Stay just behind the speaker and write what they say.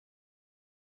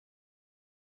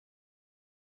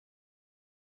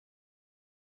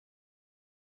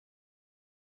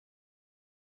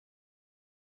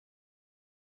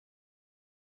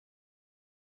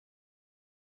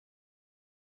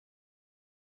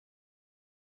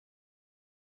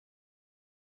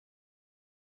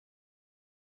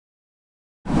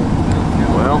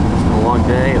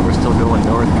day, and we're still going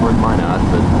north toward Minot,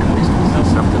 but at least we'll see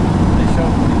something.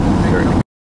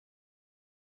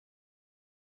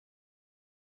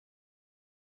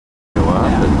 Go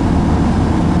up and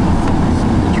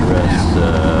picturesque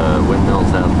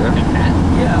windmills out there.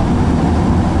 Yeah.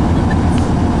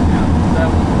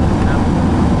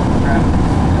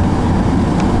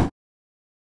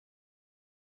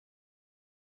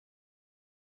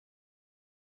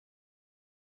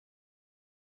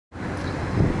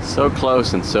 So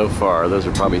close and so far. Those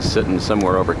are probably sitting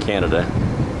somewhere over Canada.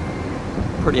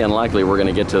 Pretty unlikely we're going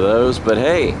to get to those, but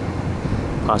hey,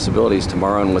 possibilities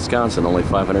tomorrow in Wisconsin, only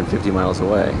 550 miles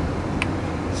away.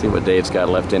 See what Dave's got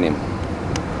left in him.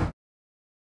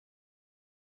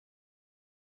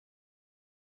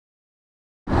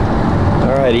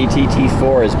 Alright,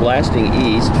 ETT4 is blasting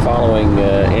east following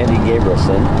Andy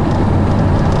Gabrielson.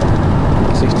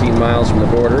 16 miles from the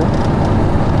border.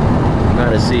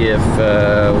 Trying to see if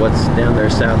what's down there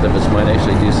south of us might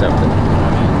actually do something.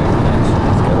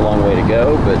 It's got a long way to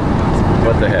go, but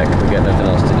what the heck, we got nothing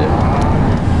else to do.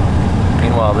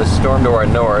 Meanwhile, this storm to our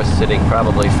north, sitting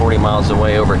probably 40 miles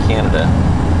away over Canada,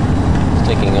 is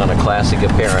taking on a classic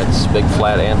appearance. Big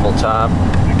flat anvil top.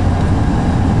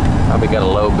 Probably got a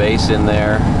low base in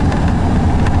there.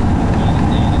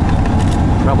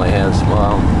 Probably has,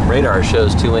 well, radar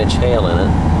shows 2-inch hail in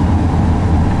it.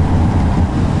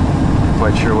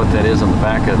 Quite sure what that is on the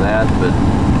back of that, but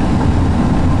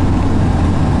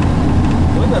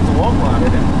I believe that's a wall cloud,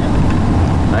 isn't it?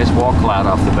 nice wall cloud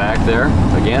off the back there.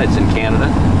 Again, it's in Canada.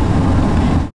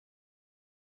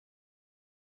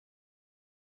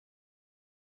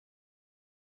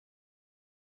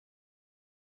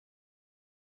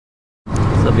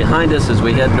 So behind us as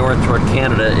we head north toward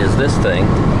Canada is this thing,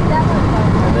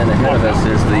 and then ahead of us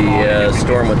is the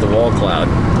storm with the wall cloud.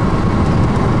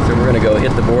 So we're going to go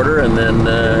hit the border and then...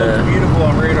 It looks beautiful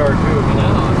on radar too.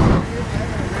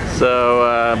 So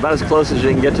about as close as you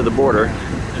can get to the border.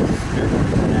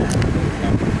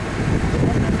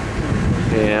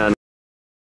 And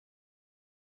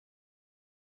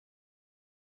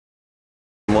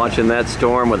watching that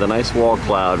storm with a nice wall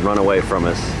cloud run away from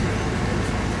us.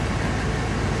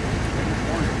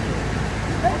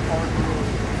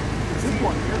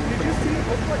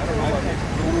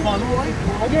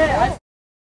 Yeah.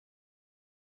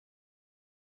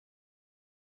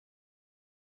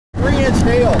 3-inch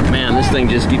hail. Man, this thing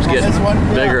just keeps getting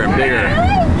bigger and bigger.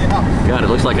 God, it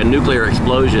looks like a nuclear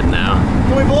explosion now.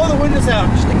 Can we blow the windows out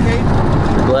just in case?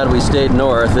 We're glad we stayed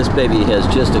north. This baby has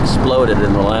just exploded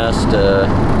in the last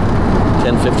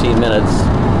 10-15 minutes.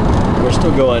 We're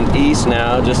still going east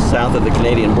now, just south of the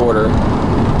Canadian border,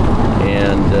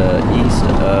 and east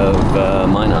of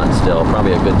Minot still,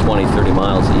 probably a good 20-30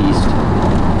 miles east.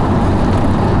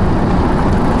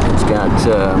 It's got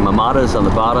mamadas on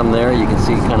the bottom there. You can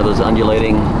see kind of those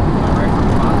undulating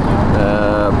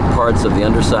parts of the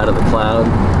underside of the cloud.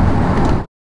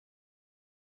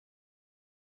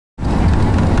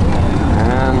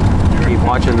 And keep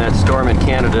watching that storm in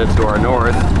Canada to our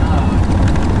north.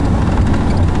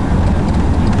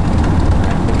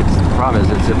 The problem is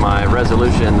it's at my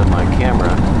resolution of my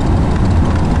camera.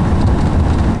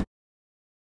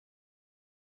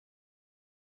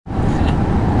 I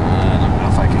don't know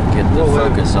if I can get the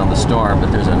focus on the storm,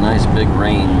 but there's a nice big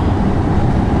rain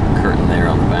curtain there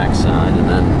on the backside, and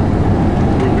then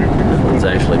this one's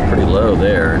actually pretty low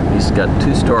there. He's got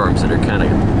two storms that are kind of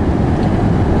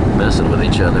messing with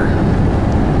each other.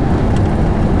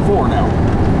 4 now.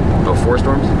 Oh, 4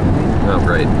 storms? Oh,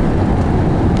 great.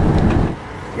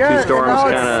 Yeah, two storms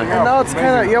kind of. And now it's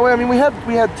kind of, yeah. Well, I mean, we had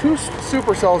 2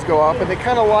 supercells go up, and they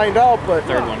kind of lined up, but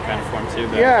third one kind of formed too.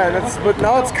 Yeah, but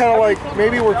now it's kind of like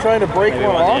maybe we're trying to break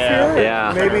one off here.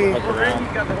 Yeah. Maybe.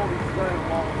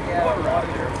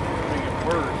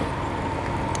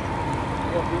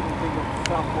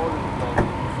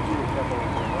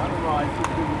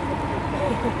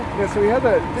 Yeah, so we had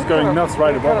that. It's going nuts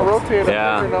right above us. Kind of rotated.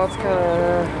 Yeah. Now it's kind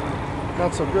of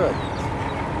not so good.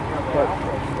 But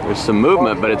There's some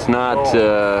movement, but it's not. Look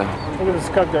at the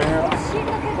Scud dynamics. Look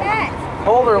at that.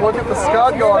 Holder, look at the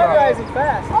Scud going on. That guy's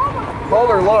fast.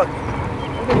 Holder, look. Look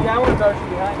at the downward arch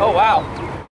behind. Oh wow!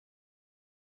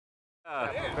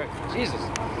 Jesus.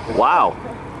 Wow.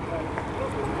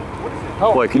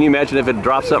 Boy, can you imagine if it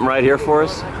dropped something right here for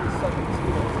us?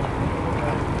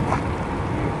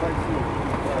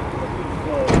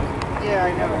 Yeah,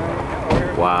 I know.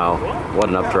 Wow, what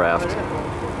an updraft.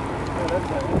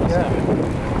 Yeah,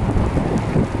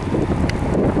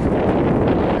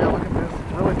 look at this.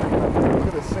 It's really look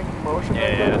at the sinking motion.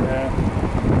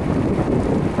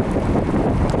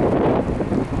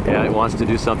 Yeah, it wants to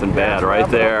do something bad right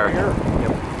there.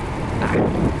 Yep.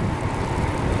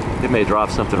 may drop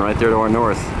something right there to our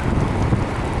north.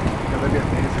 Yeah, that'd be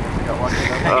amazing if we got lucky.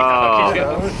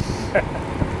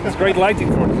 Oh, It's great lighting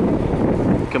for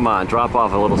us. come on, drop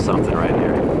off a little something right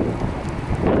here.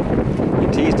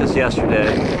 You teased us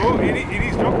yesterday. Oh, it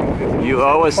is dropping. You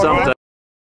owe us something.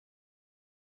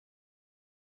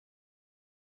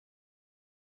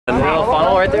 A little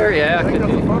funnel right there? Yeah, I think could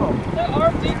that's be. a funnel.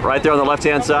 Right there on the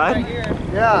left-hand side?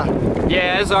 Yeah.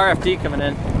 Yeah, there's RFD coming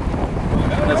in.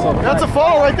 That's a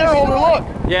funnel right there, Holder. Look.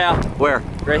 Yeah, Where?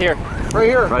 right here. Right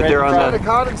here. Right there on the the...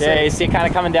 condensate. Yeah, you see it kind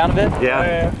of coming down a bit?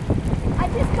 Yeah. I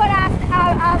just got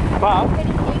asked Bob? I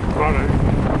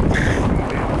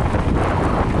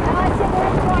said we're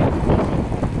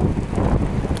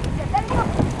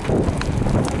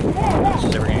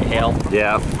in So we're gonna hail.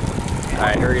 Yeah.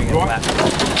 Alright, we're gonna go back.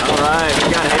 All right, we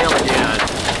got hail again.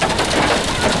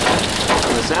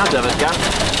 From the sound of it, got...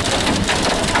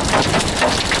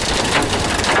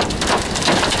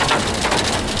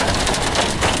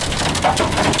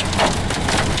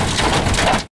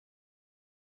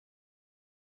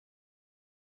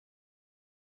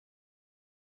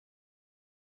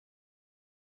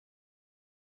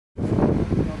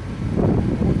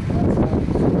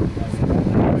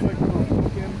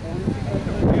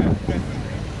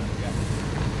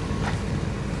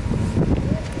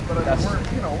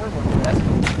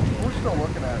 We're still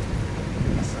looking at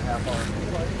this a half hour.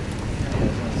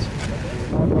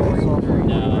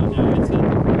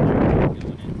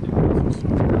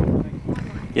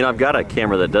 You know, I've got a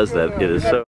camera that does that. It is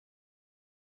so...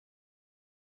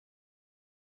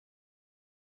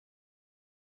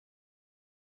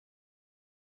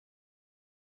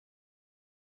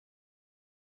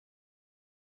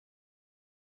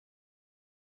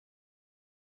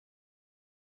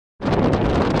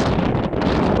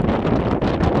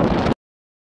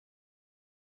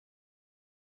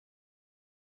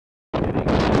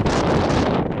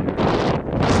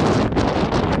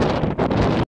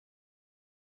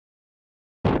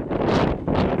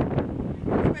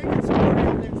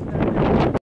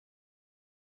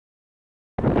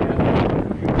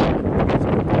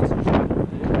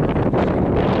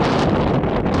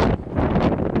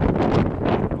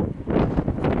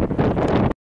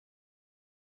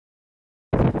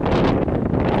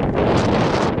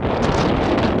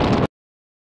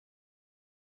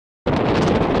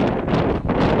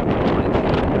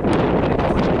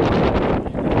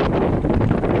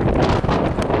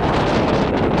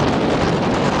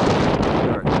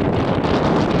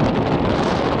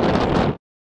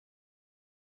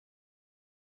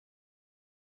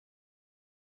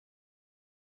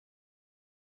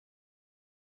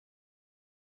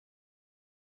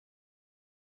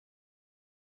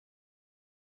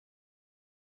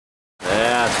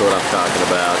 That's what I'm talking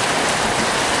about.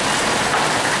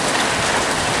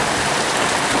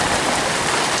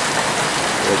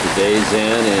 With the Days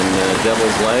Inn in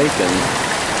Devil's Lake, and